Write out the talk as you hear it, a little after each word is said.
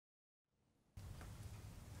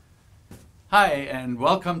Hi, and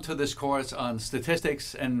welcome to this course on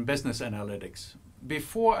statistics and business analytics.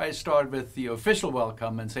 Before I start with the official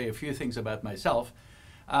welcome and say a few things about myself,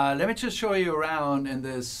 let me just show you around in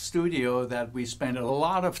this studio that we spent a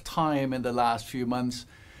lot of time in the last few months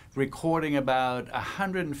recording about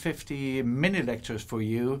 150 mini lectures for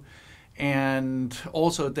you, and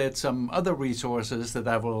also did some other resources that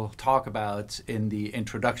I will talk about in the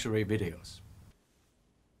introductory videos.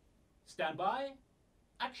 Stand by,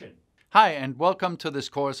 action. Hi, and welcome to this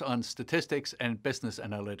course on statistics and business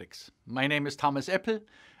analytics. My name is Thomas Eppel,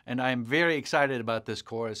 and I am very excited about this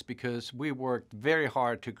course because we worked very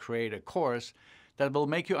hard to create a course that will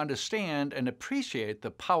make you understand and appreciate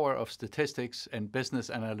the power of statistics and business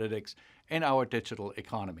analytics in our digital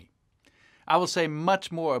economy. I will say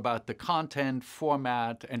much more about the content,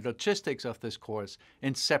 format, and logistics of this course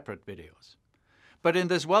in separate videos. But in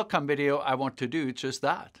this welcome video, I want to do just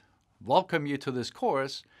that. Welcome you to this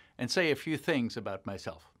course and say a few things about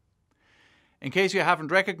myself. In case you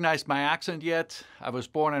haven't recognized my accent yet, I was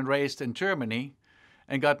born and raised in Germany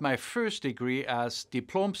and got my first degree as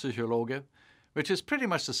Diplompsychologe, which is pretty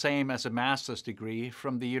much the same as a master's degree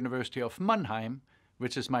from the University of Mannheim,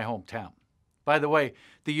 which is my hometown. By the way,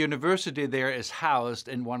 the university there is housed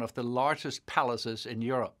in one of the largest palaces in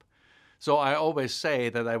Europe, so I always say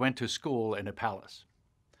that I went to school in a palace.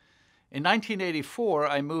 In 1984,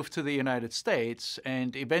 I moved to the United States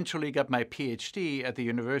and eventually got my PhD at the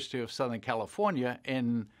University of Southern California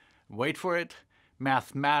in, wait for it,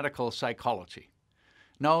 mathematical psychology.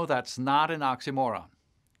 No, that's not an oxymoron.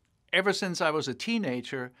 Ever since I was a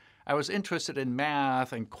teenager, I was interested in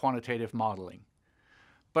math and quantitative modeling.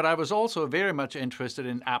 But I was also very much interested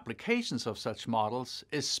in applications of such models,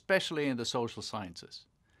 especially in the social sciences.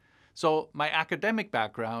 So my academic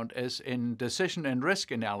background is in decision and risk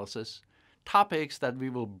analysis, topics that we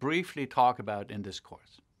will briefly talk about in this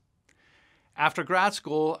course. After grad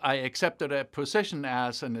school, I accepted a position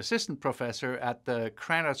as an assistant professor at the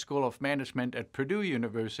Krannert School of Management at Purdue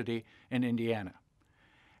University in Indiana.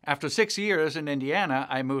 After 6 years in Indiana,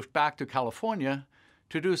 I moved back to California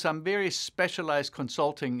to do some very specialized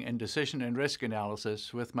consulting in decision and risk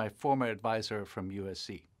analysis with my former advisor from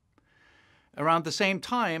USC. Around the same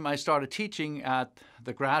time, I started teaching at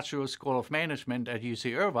the Graduate School of Management at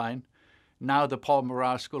UC Irvine, now the Paul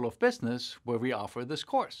Merage School of Business, where we offer this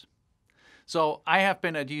course. So I have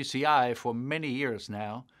been at UCI for many years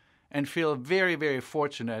now and feel very, very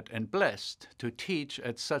fortunate and blessed to teach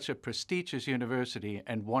at such a prestigious university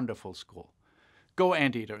and wonderful school. Go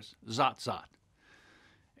Anteaters, zot zot.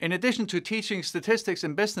 In addition to teaching statistics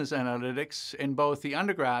and business analytics in both the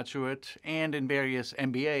undergraduate and in various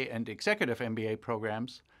MBA and executive MBA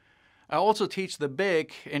programs, I also teach the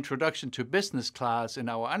big Introduction to Business class in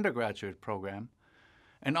our undergraduate program,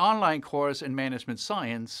 an online course in management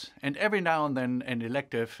science, and every now and then an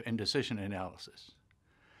elective in decision analysis.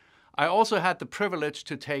 I also had the privilege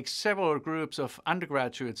to take several groups of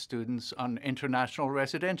undergraduate students on international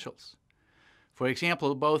residentials. For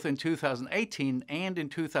example, both in 2018 and in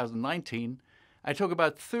 2019, I took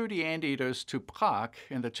about 30 anteaters to Prague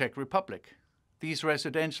in the Czech Republic. These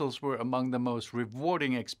residentials were among the most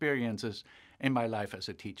rewarding experiences in my life as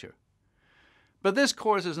a teacher. But this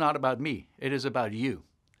course is not about me, it is about you.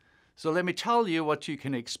 So let me tell you what you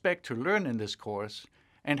can expect to learn in this course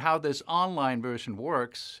and how this online version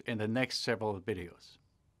works in the next several videos.